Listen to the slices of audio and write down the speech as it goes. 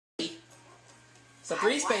Sa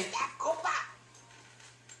free space.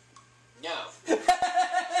 No.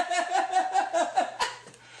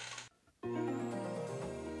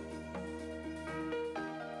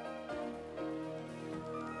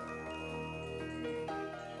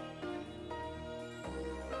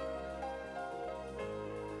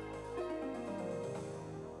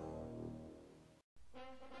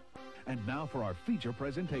 And now for our feature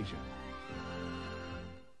presentation.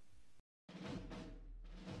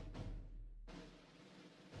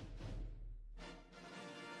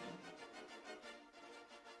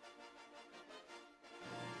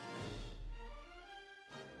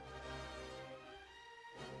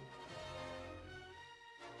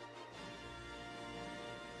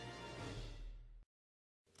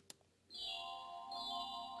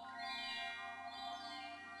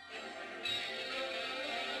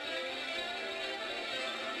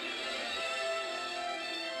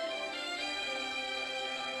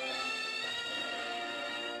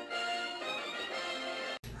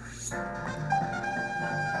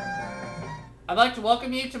 I'd like to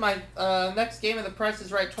welcome you to my next game of the Price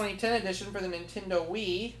is Right 2010 edition for the Nintendo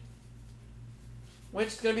Wii, which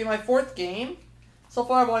is going to be my fourth game. So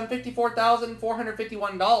far I've won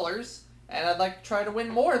 $54,451, and I'd like to try to win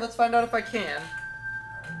more. Let's find out if I can.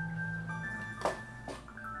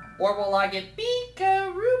 Or will I get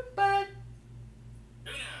Beakaroopa?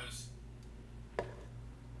 Who knows?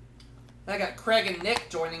 I got Craig and Nick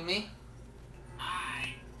joining me.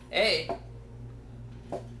 Hi. Hey.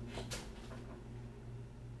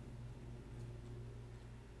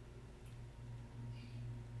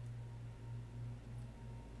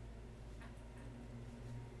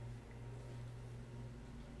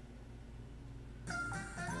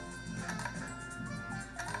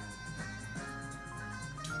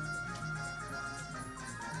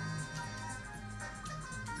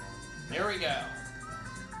 Here we go.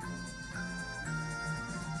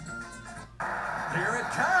 Here it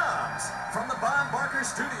comes from the Bob Barker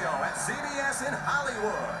Studio at CBS in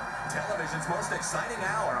Hollywood. Television's most exciting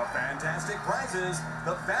hour of fantastic prizes.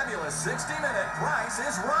 The fabulous 60-minute Price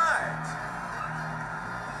is Right.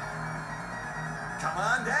 Come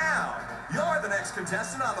on down. You're the next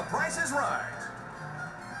contestant on The Price is Right.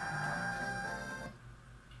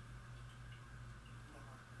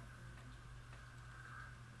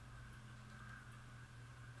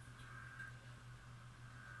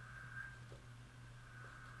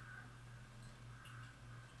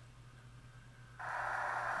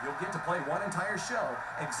 You'll get to play one entire show,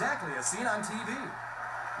 exactly as seen on TV.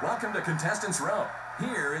 Welcome to Contestants Row.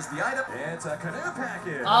 Here is the item. It's a canoe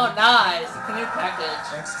package. Oh, nice. A canoe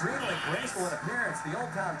package. Extremely graceful in appearance, the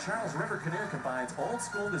Old Town Charles River canoe combines old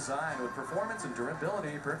school design with performance and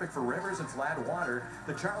durability, perfect for rivers and flat water.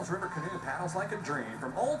 The Charles River canoe paddles like a dream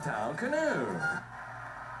from Old Town Canoe.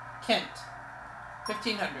 Kent,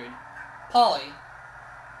 1500. Polly,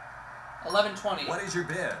 1120. What is your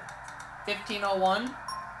bid? 1501.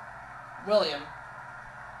 William,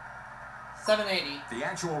 780. The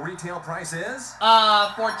actual retail price is?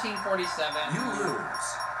 1447. You lose.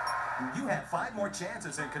 You have 5 more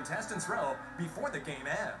chances in Contestants Row before the game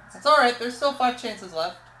ends. That's alright, there's still 5 chances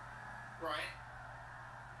left. Right.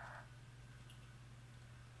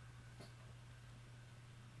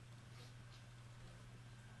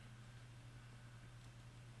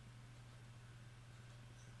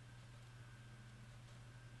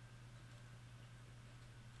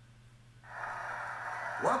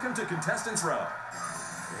 Welcome to Contestants Row.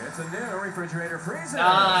 It's a new refrigerator freezer.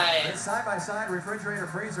 Nice. This side-by-side refrigerator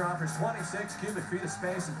freezer offers 26 cubic feet of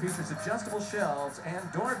space and features adjustable shelves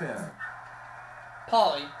and door bin.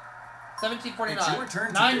 Polly, 1749. It's your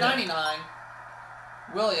turn to 999.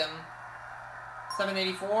 William,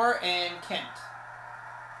 784, and Kent,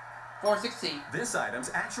 460. This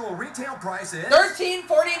item's actual retail price is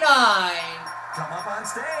 1349. Come up on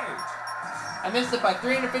stage. I missed it by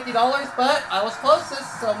 $350, but I was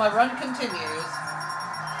closest, so my run continues.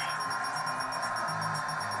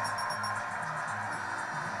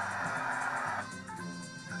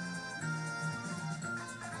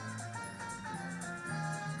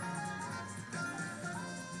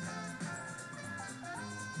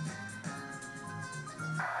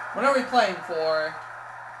 What are we playing for?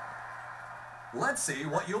 Let's see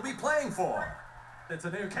what you'll be playing for. It's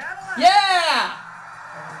a new Cadillac. Yeah!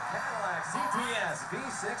 Cadillac CTS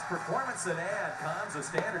V6 Performance Sedan comes with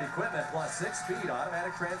standard equipment plus 6-speed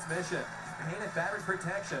automatic transmission, painted fabric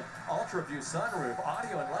protection, ultra-view sunroof,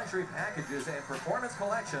 audio and luxury packages, and performance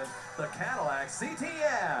collection. The Cadillac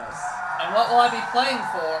CTS. And what will I be playing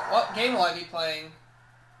for? What game will I be playing?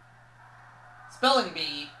 Spelling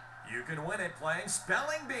Bee. You can win it playing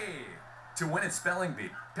Spelling Bee. To win at Spelling Bee,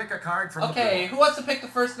 Pick a card from the Okay, board. who wants to pick the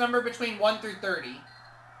first number between 1 through 30? I'll do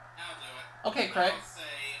it. Okay, Craig. I'll say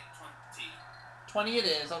 20 20. it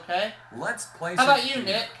is, okay? Let's place How it about you, here.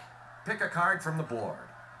 Nick? Pick a card from the board.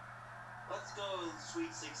 Let's go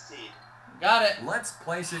Sweet 16. Got it. Let's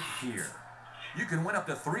place it here. You can win up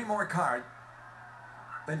to 3 more cards.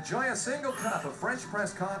 Enjoy a single cup of French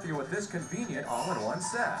press coffee with this convenient all-in-one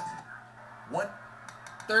set. What?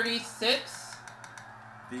 36?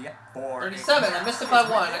 The 4. 37. I missed it by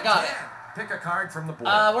 1. I got it. Pick a card from the board.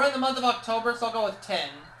 We're in the month of October, so I'll go with 10.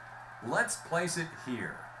 Let's place it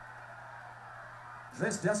here.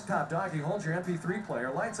 This desktop doggy holds your MP3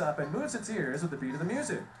 player, lights up, and moves its ears with the beat of the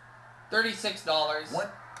music. $36.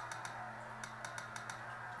 What?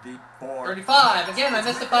 The 4. 35. Again, I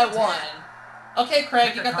missed it by 1. Okay, Craig,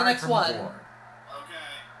 Pick you a got the card next from one. board. Okay.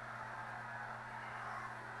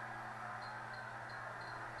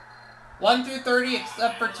 1 through 30,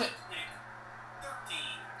 except for 10.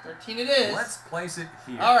 13 it is. Let's place it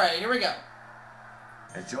here. Alright, here we go.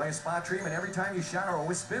 Enjoy a spa treatment every time you shower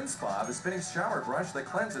with Spin Spa, the spinning shower brush that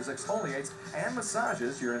cleanses, exfoliates, and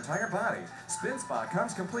massages your entire body. Spin Spa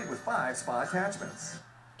comes complete with 5 spa attachments.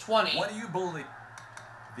 20. What do you believe?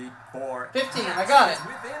 The 4. 15, I got it. It's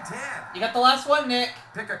within 10. You got the last one, Nick.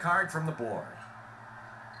 Pick a card from the board.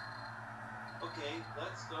 Okay,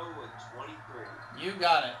 let's go with 23. You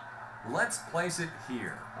got it. Let's place it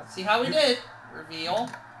here. Let's see how we did. Reveal.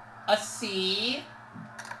 A C.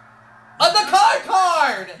 The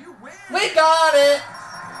card! You win. We got it!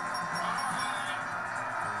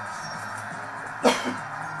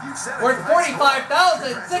 You said it Worth right.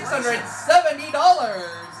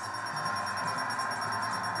 $45,670.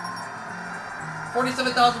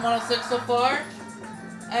 $47,106 so far.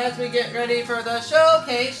 As we get ready for the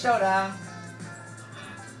Showcase Showdown.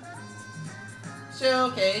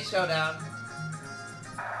 Showcase Showdown.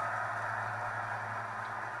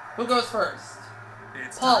 Who goes first?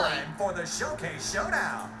 It's Polly. time for the Showcase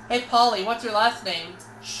Showdown. Hey, Polly, what's your last name?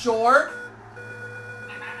 Short?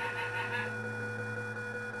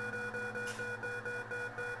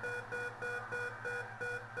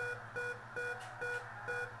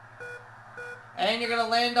 And you're gonna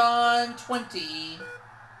land on 20.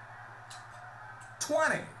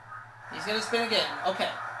 20. He's gonna spin again. Okay.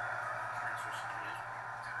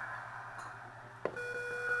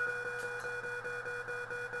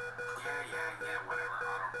 Yeah, whatever. I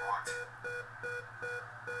don't want.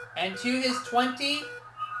 And to his 20,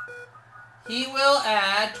 he will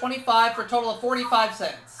add 25 for a total of 45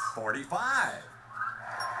 cents. 45.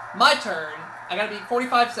 My turn. I gotta be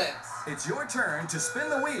 45 cents. It's your turn to spin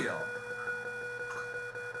the wheel.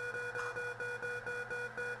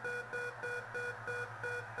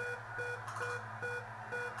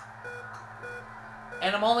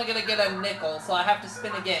 And I'm only gonna get a nickel, so I have to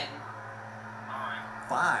spin again. Alright.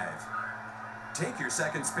 5. Take your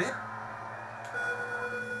second spin.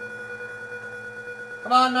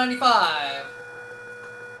 Come on, 95.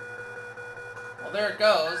 Well, there it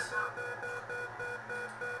goes.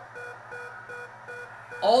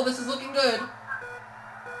 Oh, this is looking good.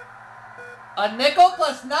 A nickel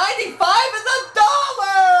plus 95 is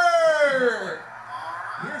 $1!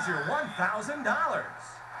 Here's your $1,000.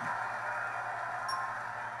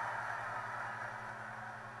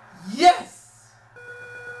 Yes!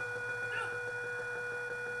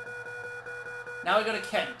 Now we go to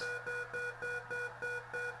Kent.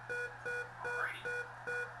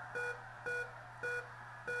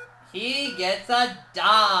 He gets a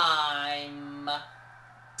dime.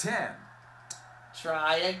 10.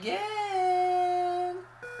 Try again.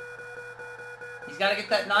 He's got to get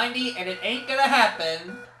that 90, and it ain't gonna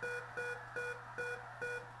happen.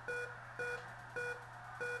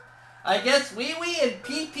 I guess Wee Wee and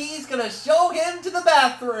Pee Pee's gonna show him to the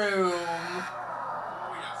bathroom. Oh,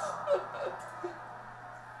 yes.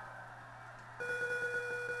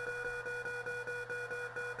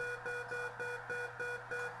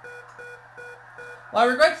 Well, I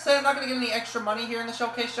regret to say I'm not gonna get any extra money here in the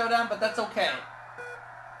Showcase Showdown, but that's okay. Okay.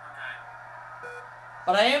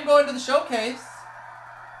 But I am going to the showcase.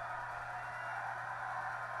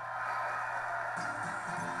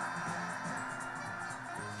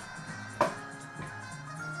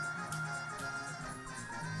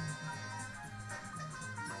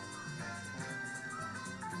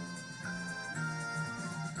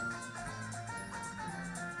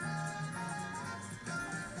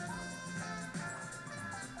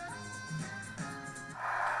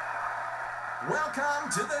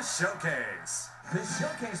 Welcome to the Showcase. The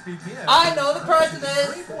Showcase begins. I know the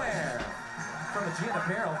president. Sleepwear. From the G&A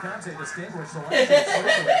Apparel comes a distinguished selection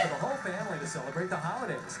exclusively for the whole family to celebrate the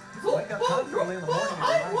holidays. Wake up comfortably in the morning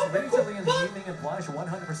and relax leisurely in the evening in plush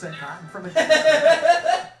 100% cotton from a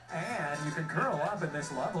G&A. And you can curl up in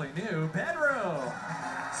this lovely new bedroom.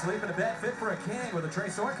 Sleep in a bed fit for a king with a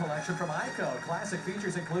Tresor collection from Ico. Classic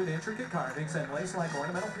features include intricate carvings and lace-like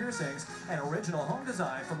ornamental piercings and original home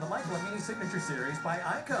design from the Michael and Mini Signature Series by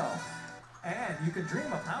Ico. And you can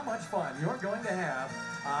dream of how much fun you're going to have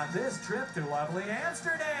on this trip to lovely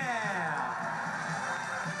Amsterdam.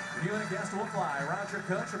 You and a guest will fly round-trip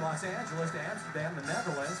coach from Los Angeles to Amsterdam, the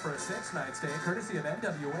Netherlands for a 6-night stay courtesy of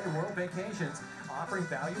NWA World Vacations, offering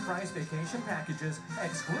value-priced vacation packages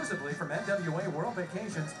exclusively from NWA World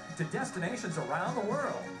Vacations to destinations around the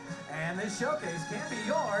world. And this showcase can be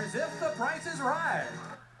yours if the price is right.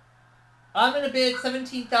 I'm going to bid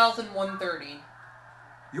 $17,130.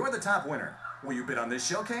 You're the top winner. Will you bid on this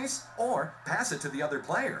showcase or pass it to the other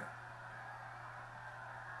player?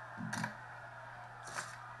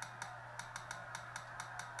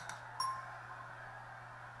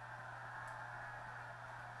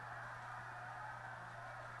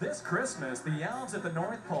 This Christmas, the elves at the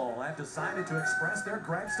North Pole have decided to express their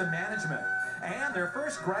gripes to management. And their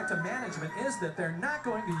first gripe to management is that they're not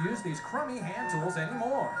going to use these crummy hand tools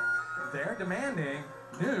anymore. They're demanding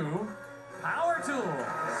new power tools.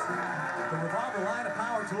 The Revolver line of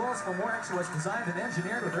power tools from Works was designed and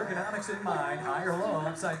engineered with ergonomics in mind. High or low,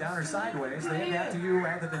 upside down or sideways, they adapt to you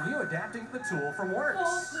rather than you adapting to the tool from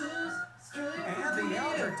Works. And the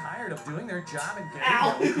elves are tired of doing their job and getting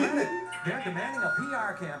no credit. They're demanding a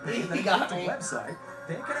PR campaign that includes a website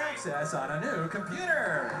they can access on a new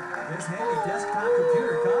computer. This handy desktop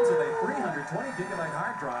computer comes with a 320-gigabyte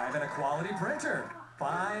hard drive and a quality printer.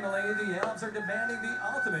 Finally, the elves are demanding the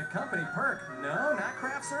ultimate company perk. No, not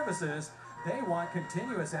craft services. They want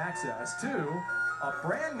continuous access to a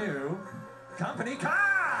brand new company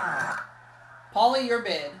car. Paulie, your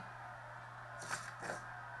bid.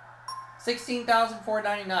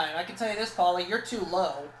 $16,499. I can tell you this, Paulie, you're too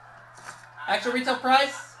low. Actual retail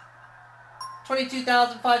price?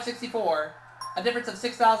 $22,564. A difference of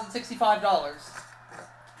 $6,065.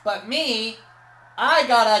 But me, I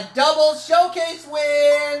got a double showcase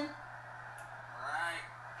win! Alright.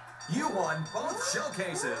 You won both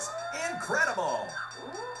showcases. Incredible!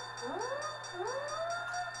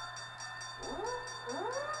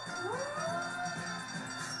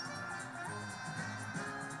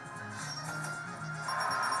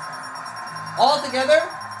 Altogether,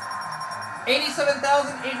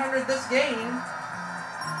 $87,800 this game.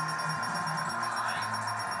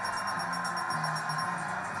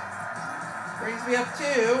 Brings me up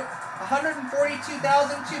to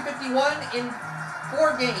 $142,251 in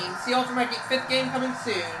 4 games. See y'all for my 5th game coming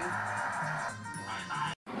soon.